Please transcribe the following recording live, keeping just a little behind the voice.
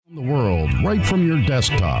right from your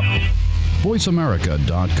desktop.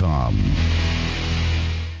 VoiceAmerica.com.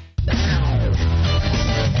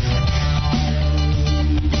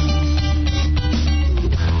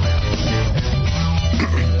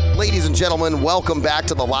 Ladies and gentlemen, welcome back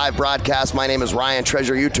to the live broadcast. My name is Ryan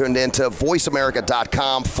Treasure. You tuned into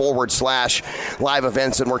voiceamerica.com/live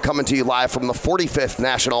events, and we're coming to you live from the 45th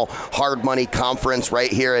National Hard Money Conference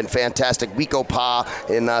right here in fantastic Wekopa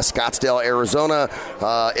in Scottsdale, Arizona.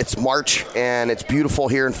 It's March, and it's beautiful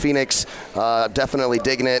here in Phoenix. Definitely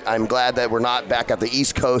digging it. I'm glad that we're not back at the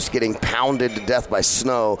East Coast getting pounded to death by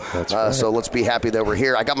snow. That's right. So let's be happy that we're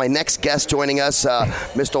here. I got my next guest joining us,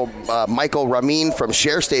 Mr. Michael Ramin from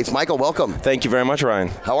Share States. Michael, welcome. Thank you very much, Ryan.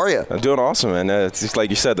 How are you? I'm doing awesome, and it's just like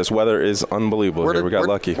you said, this weather is unbelievable here. We got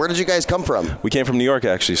lucky. Where did you guys come from? We came from New York,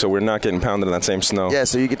 actually, so we're not getting pounded in that same snow. Yeah,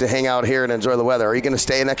 so you get to hang out here and enjoy the weather. Are you going to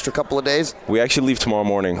stay an extra couple of days? We actually leave tomorrow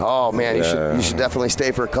morning. Oh, man, you should definitely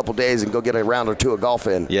stay for a couple of days and go get a round or two of golf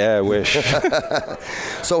in. Yeah, I wish.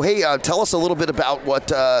 So, hey, tell us a little bit about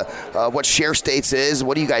what Share States is.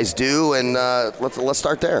 What do you guys do? And let's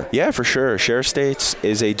start there. Yeah, for sure. Share States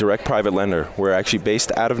is a direct private lender. We're actually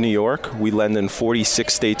based out of New York. We lend in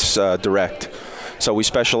 46 states direct. So we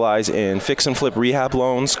specialize in fix and flip rehab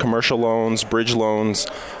loans, commercial loans, bridge loans,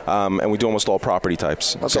 and we do almost all property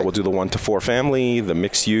types. Okay. So we'll do the 1 to 4 family, the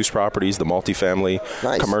mixed use properties, the multifamily,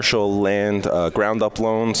 commercial land, ground up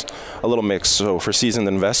loans, a little mix. So for seasoned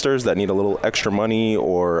investors that need a little extra money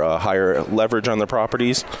or higher leverage on their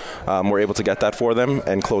properties, we're able to get that for them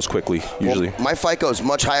and close quickly, usually. Well, my FICO is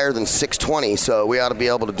much higher than 620, so we ought to be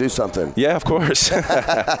able to do something. Yeah, of course.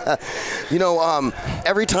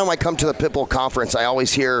 Every time I come to the Pitbull Conference, I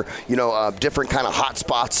always hear, different kind of hot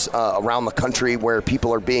spots around the country where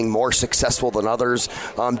people are being more successful than others.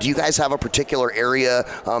 Do you guys have a particular area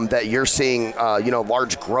that you're seeing,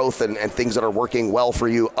 large growth and things that are working well for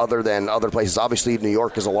you other than other places? Obviously, New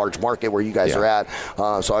York is a large market where you guys are at,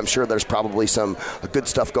 so I'm sure there's probably some good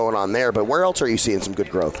stuff going on there. But where else are you seeing some good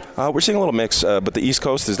growth? We're seeing a little mix, but the East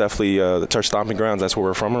Coast is definitely our stomping grounds. That's where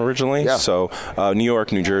we're from originally. Yeah. So New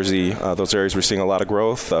York, New Jersey, those areas we're seeing a lot of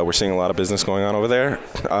growth. We're seeing a lot of business going on over there.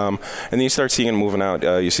 And then you start seeing it moving out.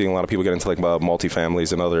 You're seeing a lot of people get into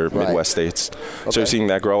multifamilies in other Midwest states. Okay. So you're seeing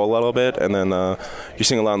that grow a little bit. And then you're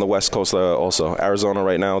seeing a lot on the West Coast also. Arizona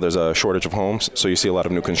right now, there's a shortage of homes. So you see a lot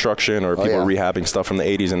of new construction or people rehabbing stuff from the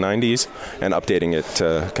 80s and 90s and updating it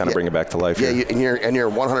to kind of bring it back to life. Yeah, and you're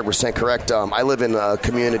 100% correct. I live in a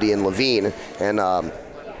community in Levine, and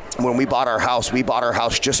when we bought our house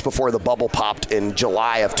just before the bubble popped in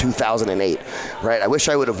July of 2008, right? I wish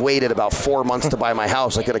I would have waited about 4 months to buy my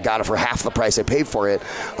house. I could have got it for half the price I paid for it.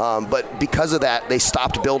 But because of that, they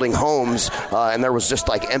stopped building homes, and there was just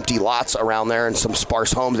empty lots around there and some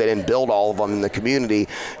sparse homes. They didn't build all of them in the community.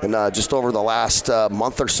 And just over the last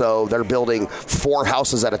month or so, they're building 4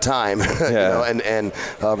 houses at a time, and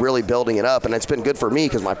really building it up. And it's been good for me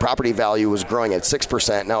because my property value was growing at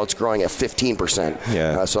 6%. Now it's growing at 15%.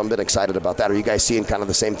 Yeah. So I'm been excited about that. Are you guys seeing kind of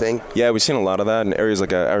the same thing? Yeah, we've seen a lot of that in areas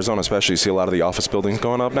like Arizona, especially. You see a lot of the office buildings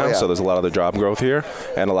going up now. So there's a lot of the job growth here,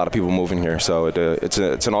 and a lot of people moving here. So it's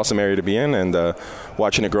an awesome area to be in, and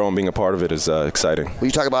watching it grow and being a part of it is exciting. When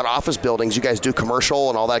you talk about office buildings, you guys do commercial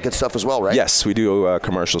and all that good stuff as well, right? Yes, we do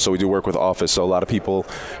commercial. So we do work with office. So a lot of people,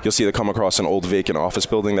 you'll see they come across an old vacant office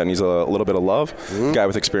building that needs a little bit of love. Mm-hmm. Guy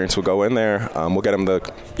with experience will go in there. We'll get him the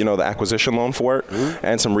acquisition loan for it,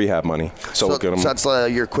 and some rehab money. So we'll get him. So that's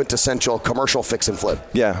your quintessential commercial fix and flip.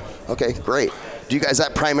 Yeah. Okay, great. Do you guys,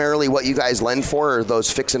 that primarily what you guys lend for, or those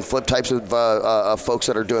fix and flip types of folks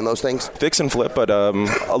that are doing those things? Fix and flip, but a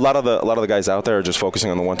lot of the guys out there are just focusing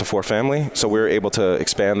on the 1 to 4 family. So we're able to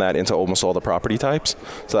expand that into almost all the property types.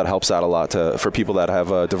 So that helps out a lot for people that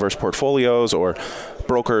have diverse portfolios or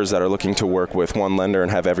brokers that are looking to work with one lender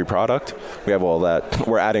and have every product. We have all that.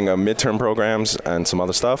 We're adding midterm programs and some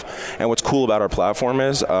other stuff. And what's cool about our platform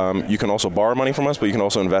is you can also borrow money from us, but you can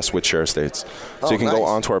also invest with Share States. So you can go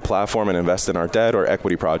onto our platform and invest in our debt or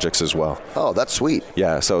equity projects as well. Oh, that's sweet.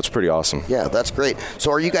 Yeah, so it's pretty awesome. Yeah, that's great.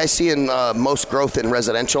 So are you guys seeing most growth in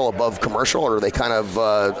residential above commercial, or are they kind of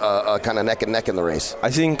neck and neck in the race? I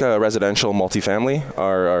think residential multifamily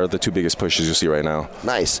are the 2 biggest pushes you see right now.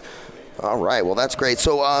 Nice. All right. Well, that's great.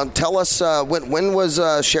 So tell us, when was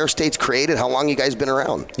Share States created? How long you guys been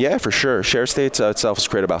around? Yeah, for sure. Share States itself was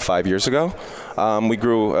created about 5 years ago. We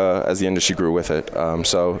grew as the industry grew with it.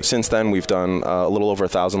 So since then, we've done a little over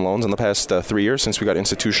 1,000 loans in the past 3 years since we got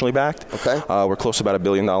institutionally backed. Okay. We're close to about $1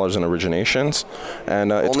 billion in originations.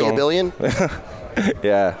 And it's only $1 billion?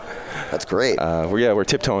 Yeah. That's great. We're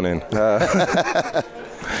tiptoeing in.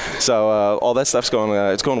 So all that stuff's going.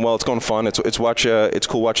 It's going well. It's going fun. It's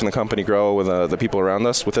cool watching the company grow with the people around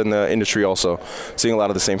us within the industry. Also, seeing a lot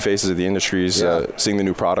of the same faces of the industries, seeing the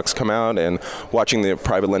new products come out, and watching the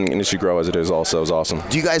private lending industry grow as it is also is awesome.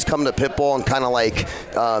 Do you guys come to Pitbull and kind of like,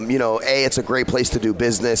 it's a great place to do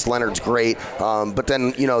business. Leonard's great, but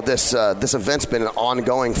then this event's been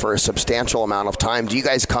ongoing for a substantial amount of time. Do you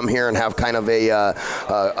guys come here and have kind of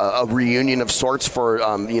a reunion of sorts for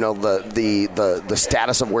the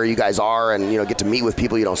status of where you guys are, and get to meet with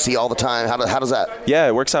people you don't see all the time? How does that? Yeah,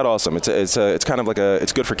 it works out awesome. It's kind of like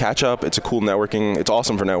it's good for catch up. It's a cool networking. It's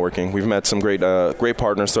awesome for networking. We've met some great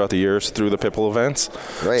partners throughout the years through the Pitbull events.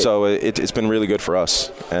 Great. So it's been really good for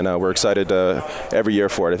us, and we're excited every year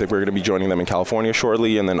for it. I think we're going to be joining them in California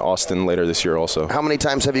shortly, and then Austin later this year also. How many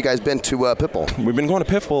times have you guys been to Pitbull? We've been going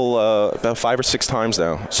to Pitbull about 5 or 6 times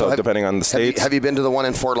now. So depending on the states. Have you been to the one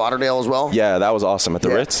in Fort Lauderdale as well? Yeah, that was awesome at the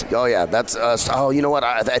Ritz. Oh yeah, that's. You know what?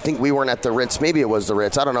 I think we weren't at the Ritz. Maybe it was the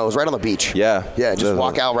Ritz. I don't know. It was right on the beach. Yeah. Yeah. Just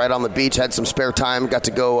walk out right on the beach. Had some spare time. Got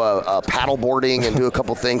to go paddle boarding and do a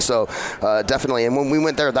couple things. So definitely. And when we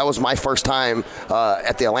went there, that was my first time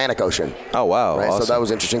at the Atlantic Ocean. Oh wow. Right? Awesome. So that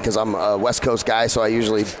was interesting because I'm a West Coast guy. So I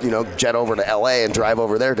usually jet over to LA and drive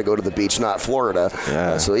over there to go to the beach, not Florida.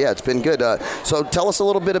 Yeah. So yeah, it's been good. So tell us a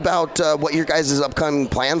little bit about what your guys' upcoming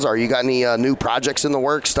plans are. You got any new projects in the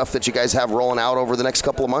works, stuff that you guys have rolling out over the next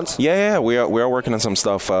couple of months? Yeah, we are working on some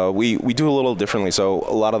stuff. We do a little differently. So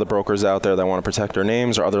a lot of the brokers out there that want to protect their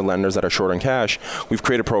names, or other lenders that are short on cash, we've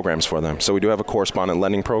created programs for them. So we do have a correspondent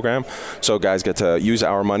lending program. So guys get to use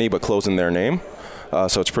our money but close in their name.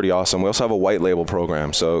 So it's pretty awesome. We also have a white label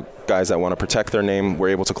program. So guys that want to protect their name, we're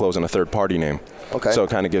able to close in a third-party name. Okay. So it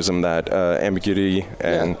kind of gives them that ambiguity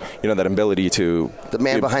and that ability to... The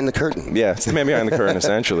man behind the curtain. Yeah, it's the man behind the curtain,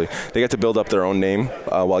 essentially. They get to build up their own name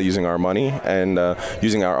while using our money and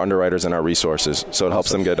using our underwriters and our resources. So it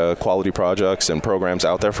helps them get quality projects and programs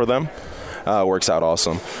out there for them. Works out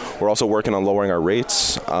awesome. We're also working on lowering our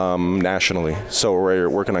rates nationally. So we're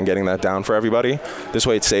working on getting that down for everybody. This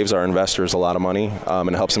way it saves our investors a lot of money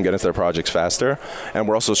and helps them get into their projects faster. And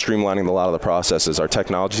we're also streamlining a lot of the processes. Our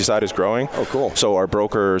technology side is growing. Oh, cool. So our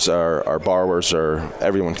brokers, our borrowers,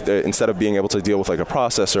 everyone, instead of being able to deal with like a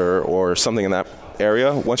processor or something in that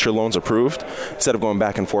area, once your loan's approved, instead of going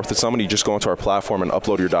back and forth with somebody, you just go into our platform and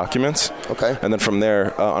upload your documents. Okay. And then from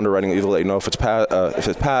there, underwriting will either let you know if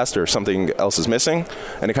it's passed or something else is missing,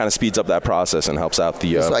 and it kind of speeds up that process and helps out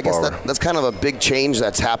the So I guess borrower. that's kind of a big change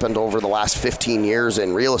that's happened over the last 15 years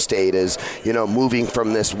in real estate is, moving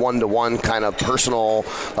from this one-to-one kind of personal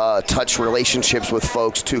touch relationships with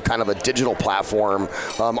folks to kind of a digital platform.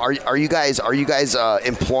 Are you guys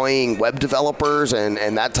employing web developers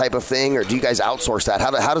and that type of thing, or do you guys outsource that?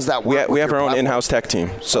 How does that work? We have our own in-house tech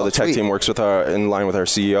team. So the tech team works in line with our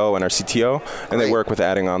CEO and our CTO, and they work with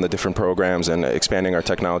adding on the different programs and expanding our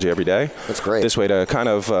technology every day. That's great. This way to kind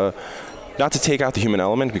of not to take out the human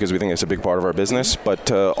element, because we think it's a big part of our business, but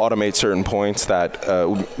to automate certain points that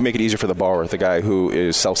make it easier for the borrower, the guy who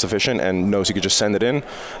is self-sufficient and knows he could just send it in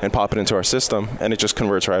and pop it into our system, and it just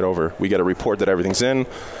converts right over. We get a report that everything's in.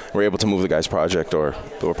 We're able to move the guy's project or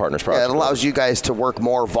partner's project. Yeah, it allows you guys to work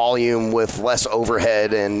more volume with less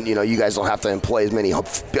overhead, and you guys don't have to employ as many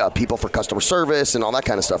people for customer service and all that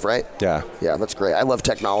kind of stuff, right? Yeah. Yeah, that's great. I love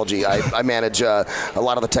technology. I manage a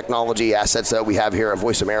lot of the technology assets that we have here at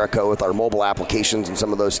Voice America with our mobile applications and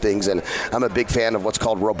some of those things, and I'm a big fan of what's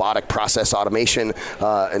called robotic process automation,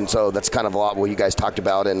 and so that's kind of a lot what you guys talked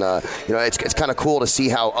about, and it's kind of cool to see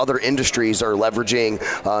how other industries are leveraging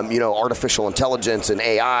artificial intelligence and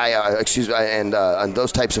AI, and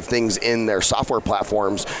those types of things in their software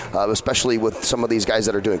platforms, especially with some of these guys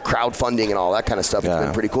that are doing crowdfunding and all that kind of stuff. It's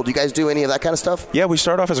been pretty cool. Do you guys do any of that kind of stuff? Yeah, we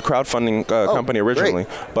started off as a crowdfunding company originally,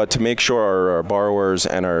 but to make sure our borrowers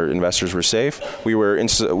and our investors were safe, we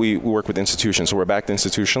work with institutions. So we're backed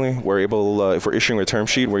institutionally. We're able, if we're issuing a term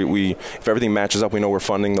sheet, if everything matches up, we know we're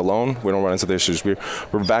funding the loan. We don't run into the issues.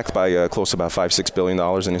 We're backed by close to about $5-6 billion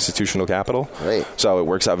in institutional capital. Great. So it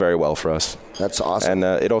works out very well for us. That's awesome.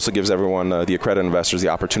 And it also gives everyone, the accredited investors, the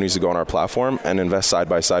opportunities to go on our platform and invest side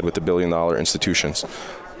by side with the billion-dollar institutions.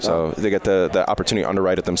 So they get the opportunity to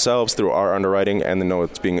underwrite it themselves through our underwriting, and then know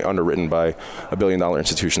it's being underwritten by a billion-dollar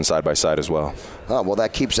institution side by side as well. Well,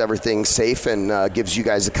 that keeps everything safe and gives you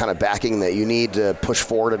guys the kind of backing that you need to push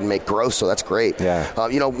forward and make growth. So that's great. Yeah.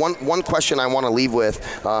 One question I want to leave with,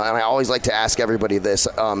 and I always like to ask everybody this.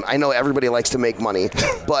 I know everybody likes to make money,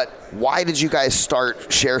 but why did you guys start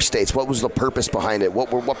ShareStates? What was the purpose behind it?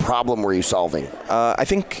 What problem were you solving? I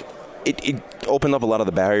think it opened up a lot of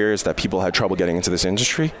the barriers that people had trouble getting into this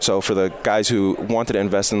industry. So for the guys who wanted to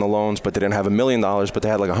invest in the loans but they didn't have $1 million, but they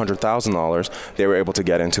had like $100,000, they were able to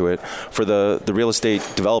get into it. For the real estate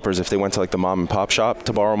developers, if they went to like the mom and pop shop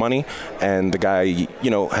to borrow money, and the guy,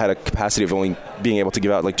 had a capacity of only being able to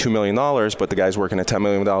give out like $2 million, but the guy's working at $10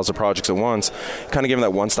 million of projects at once, kind of give him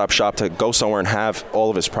that one-stop shop to go somewhere and have all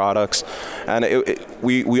of his products. And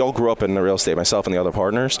we all grew up in the real estate, myself and the other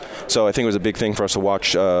partners. So I think it was a big thing for us to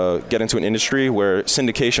watch, get into an industry where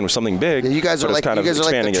syndication was something big. Yeah, you guys are like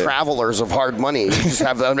the travelers of hard money. You just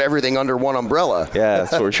have everything under one umbrella. Yeah,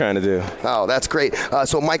 that's what we're trying to do. Oh, that's great.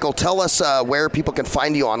 So Michael, tell us where people can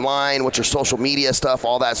find you online, what's your social media stuff,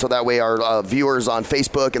 all that, so that way our viewers on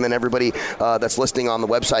Facebook and then everybody that's listening on the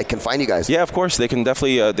website can find you guys. Yeah, of course. They can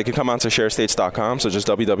definitely they can come on to sharestates.com, so just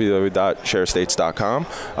www.sharestates.com.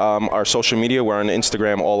 Our social media, we're on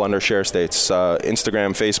Instagram, all under ShareStates.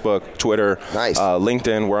 Instagram, Facebook, Twitter, nice.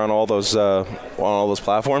 LinkedIn. We're on all those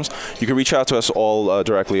platforms. You can reach out to us all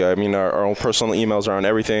directly. I mean, our own personal emails are on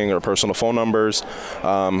everything, our personal phone numbers.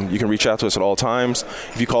 You can reach out to us at all times.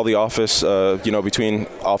 If you call the office, between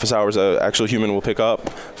office hours, an actual human will pick up,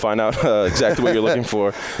 find out exactly what you're looking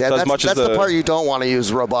for. Yeah, so that's the part you don't want to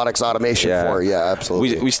use robotics automation for. Yeah,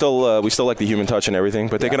 absolutely. We still like the human touch and everything,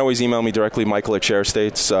 but they can always email me directly, Michael at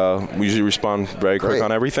ShareStates. We usually respond very quick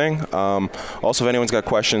on everything. Also, if anyone's got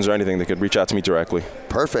questions or anything, they could reach out to me directly.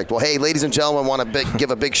 Perfect. Well, hey, ladies and gentlemen, I want to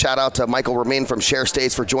give a big shout out to Michael Ramin from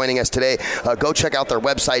ShareStates for joining us today. Go check out their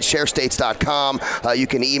website, sharestates.com. You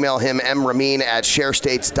can email him,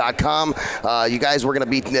 mramin@sharestates.com. You guys, we're going to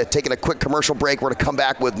be taking a quick commercial break. We're going to come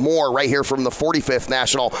back with more right here from the 45th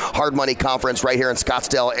National Hard Money Conference right here in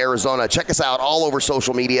Scottsdale, Arizona. Check us out all over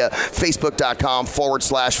social media,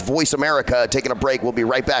 facebook.com/Voice America. Taking a break. We'll be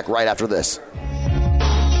right back right after this.